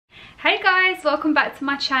Hey guys, welcome back to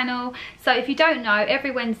my channel. So if you don't know, every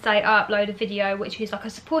Wednesday I upload a video which is like a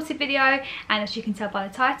supportive video, and as you can tell by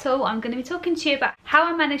the title, I'm going to be talking to you about how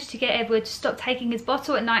I managed to get Edward to stop taking his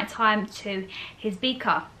bottle at night time to his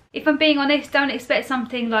beaker. If I'm being honest, don't expect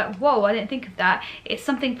something like, whoa, I didn't think of that. It's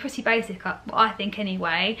something pretty basic, I think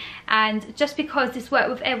anyway. And just because this worked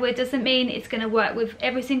with Edward doesn't mean it's going to work with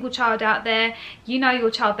every single child out there. You know your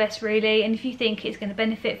child best really, and if you think it's going to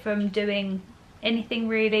benefit from doing anything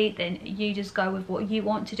really, then you just go with what you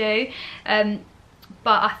want to do.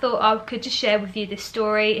 But I thought I could just share with you this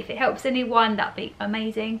story. If it helps anyone, that'd be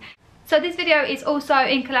amazing. So this video is also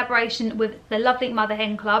in collaboration with the lovely Mother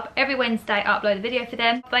Hen Club. Every Wednesday I upload a video for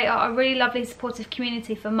them. They are a really lovely supportive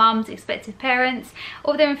community for mums, expectant parents.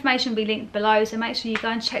 All their information will be linked below, so make sure you go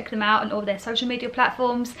and check them out on all their social media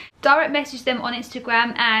platforms. Direct message them on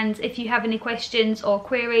Instagram, and if you have any questions or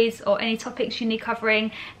queries or any topics you need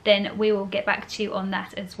covering, then we will get back to you on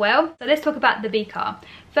that as well. So let's talk about the beaker.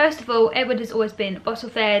 First of all, Edward has always been bottle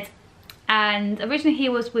fed. And originally he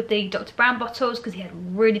was with the Dr. Brown bottles because he had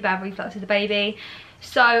really bad reflux as a baby.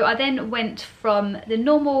 So I then went from the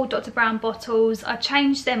normal Dr. Brown bottles. I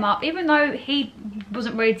changed them up, even though he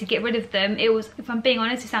wasn't ready to get rid of them. It was, if I'm being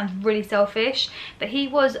honest, it sounds really selfish, but he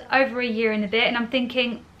was over a year and a bit, and I'm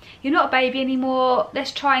thinking, you're not a baby anymore.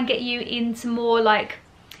 Let's try and get you into more like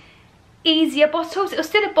easier bottles. It was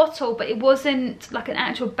still a bottle, but it wasn't like an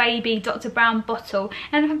actual baby Dr. Brown bottle.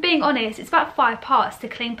 And if I'm being honest, it's about 5 parts to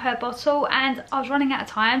clean per bottle, and I was running out of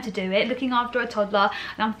time to do it, looking after a toddler,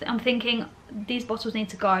 and I'm thinking these bottles need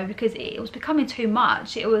to go because it was becoming too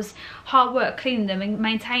much. It was hard work cleaning them and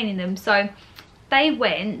maintaining them. So they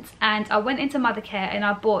went, and I went into Mother Care and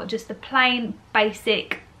I bought just the plain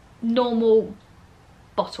basic normal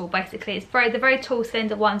bottle. Basically it's the very tall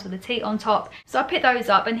slender ones with the teat on top. So I picked those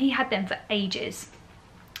up, and he had them for ages.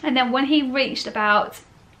 And then when he reached about,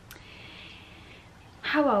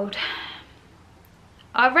 how old,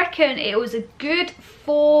 I reckon it was a good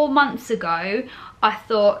 4 months ago, I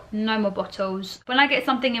thought no more bottles. When I get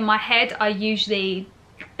something in my head, I usually,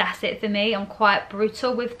 that's it for me. I'm quite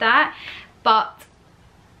brutal with that. But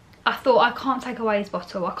I thought, I can't take away his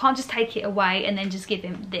bottle. I can't just take it away and then just give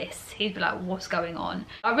him this. He'd be like, what's going on?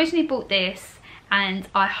 I originally bought this, and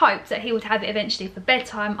I hoped that he would have it eventually for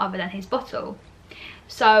bedtime other than his bottle.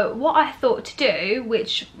 So what I thought to do,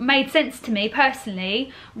 which made sense to me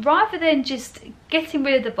personally, rather than just getting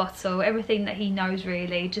rid of the bottle, everything that he knows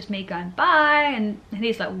really, just me going bye, and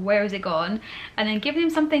he's like, where has it gone? And then giving him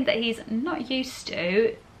something that he's not used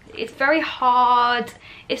to. It's very hard.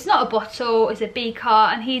 It's not a bottle, it's a beaker,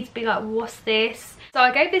 and he'd be like, what's this? So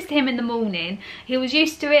I gave this to him in the morning. He was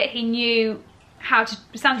used to it. He knew how to,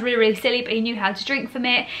 it sounds really silly, but he knew how to drink from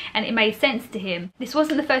it, and it made sense to him. This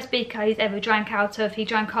wasn't the first beaker he's ever drank out of. He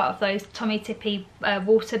drank out of those Tommy Tippy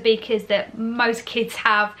water beakers that most kids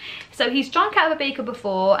have. So he's drunk out of a beaker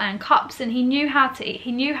before, and cups, and he knew how to eat.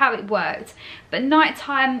 He knew how it worked. But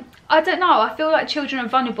nighttime, I don't know, I feel like children are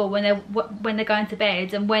vulnerable when they're going to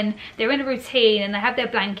bed, and when they're in a routine and they have their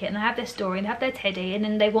blanket and they have their story and they have their teddy, and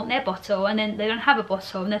then they want their bottle, and then they don't have a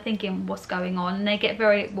bottle, and they're thinking what's going on, and they get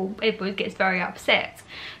very, well, Edward gets very upset.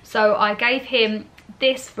 So I gave him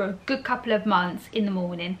this for a good couple of months in the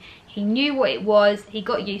morning. He knew what it was, he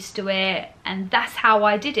got used to it, and that's how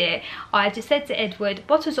I did it. I just said to Edward,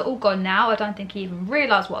 bottles are all gone now. I don't think he even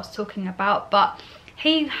realised what I was talking about, but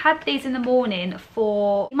he had these in the morning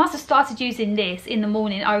for, he must have started using this in the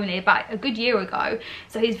morning only about a good year ago.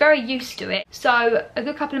 So he's very used to it. So a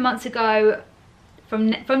good couple of months ago,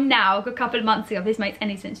 from now, a good couple of months ago, if this makes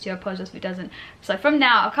any sense to you, I apologise if it doesn't. So from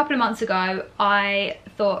now, a couple of months ago, I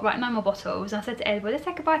thought, right, no more bottles. And I said to Edward, let's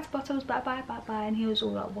say goodbye to bottles, bye bye, bye bye. And he was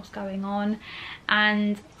all like, what's going on?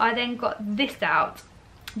 And I then got this out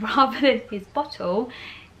rather than his bottle.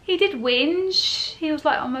 He did whinge. He was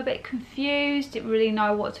like, I'm a bit confused, didn't really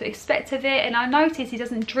know what to expect of it. And I noticed he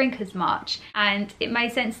doesn't drink as much, and it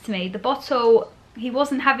made sense to me. The bottle, he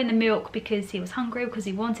wasn't having the milk because he was hungry, because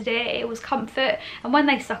he wanted it. It was comfort. And when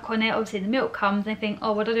they suck on it, obviously the milk comes, and they think,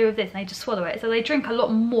 oh, what do I do with this? And they just swallow it. So they drink a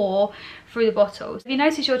lot more through the bottles. If you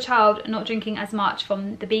notice your child not drinking as much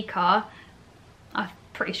from the beaker, I'm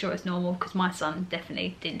pretty sure it's normal, because my son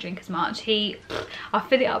definitely didn't drink as much. I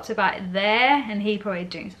fill it up to about there, and he probably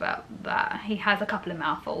drinks about that. He has a couple of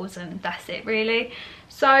mouthfuls, and that's it really.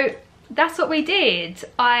 So that's what we did.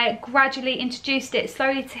 I gradually introduced it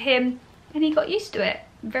slowly to him, and he got used to it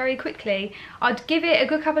very quickly. I'd give it a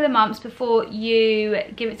good couple of months before you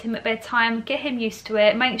give it to him at bedtime. Get him used to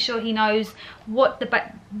it. Make sure he knows what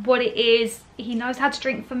it is. He knows how to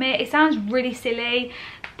drink from it. It sounds really silly.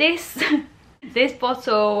 This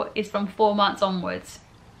bottle is from 4 months onwards.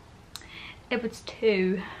 Edward's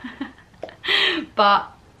 2.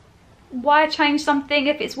 But why change something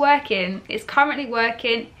if it's working? It's currently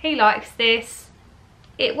working, he likes this,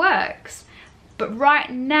 it works. But right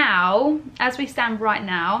now, as we stand right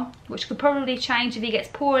now, which could probably change if he gets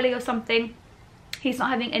poorly or something, he's not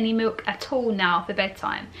having any milk at all now for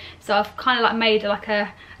bedtime. So I've kind of like made like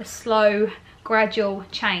a slow, gradual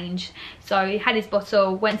change. So he had his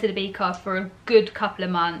bottle, went to the Beaker for a good couple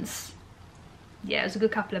of months. Yeah, it was a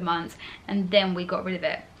good couple of months, and then we got rid of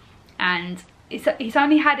it. And he's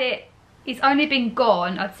only had it, it's only been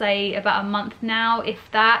gone, I'd say about a month now, if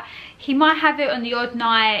that. He might have it on the odd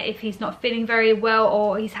night if he's not feeling very well,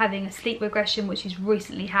 or he's having a sleep regression, which he's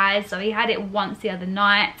recently had. So he had it once the other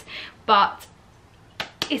night, but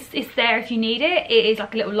it's there if you need it. It is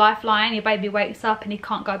like a little lifeline. Your baby wakes up and he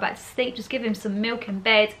can't go back to sleep, just give him some milk in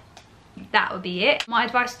bed. That would be it. My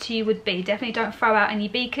advice to you would be, definitely don't throw out any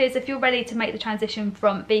Beakers. If you're ready to make the transition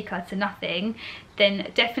from Beaker to nothing,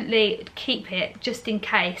 then definitely keep it, just in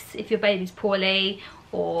case if your baby's poorly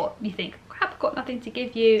or you think, crap, I've got nothing to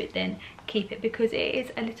give you, then keep it, because it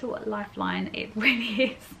is a little lifeline. It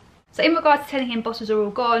really is. So in regards to telling him bottles are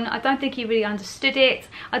all gone, I don't think he really understood it.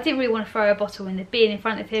 I didn't really want to throw a bottle in the bin in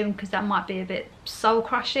front of him, because that might be a bit soul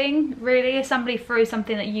crushing, really. If somebody threw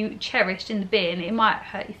something that you cherished in the bin, it might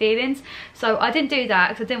hurt your feelings. So I didn't do that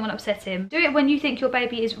because I didn't want to upset him. Do it when you think your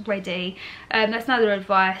baby is ready. That's another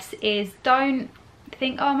advice, is don't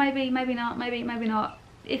think, oh, maybe not, maybe not.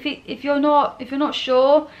 If you're not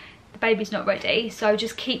sure, the baby's not ready. So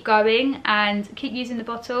just keep going and keep using the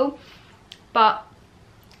bottle. But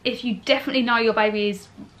if you definitely know your baby is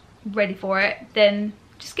ready for it, then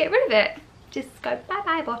just get rid of it. Just go bye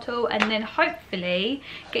bye bottle, and then hopefully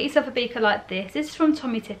get yourself a Beaker like this. This is from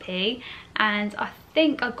Tommy Tippy, and I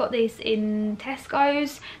think I got these in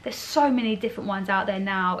Tesco's. There's so many different ones out there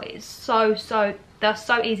now. It's they're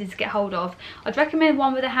so easy to get hold of. I'd recommend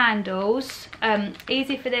one with the handles,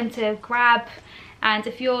 easy for them to grab. And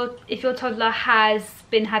if your toddler has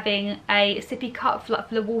been having a sippy cup for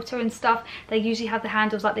the water and stuff, they usually have the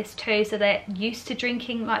handles like this too, so they're used to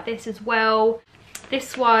drinking like this as well.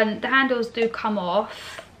 This one, the handles do come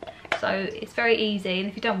off, so it's very easy. And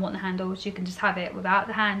if you don't want the handles, you can just have it without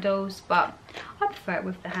the handles, but I prefer it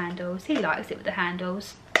with the handles. He likes it with the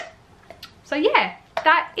handles. So yeah,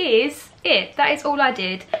 that is it. That is all I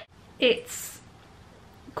did. It's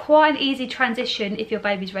quite an easy transition if your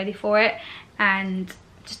baby's ready for it. And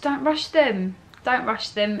just don't rush them. Don't rush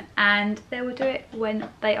them, and they will do it when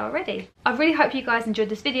they are ready. I really hope you guys enjoyed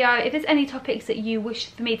this video. If there's any topics that you wish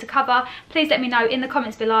for me to cover, please let me know in the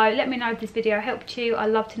comments below. Let me know if this video helped you. I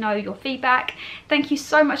love to know your feedback. Thank you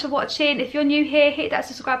so much for watching. If you're new here, hit that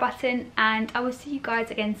subscribe button, and I will see you guys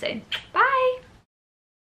again soon. Bye.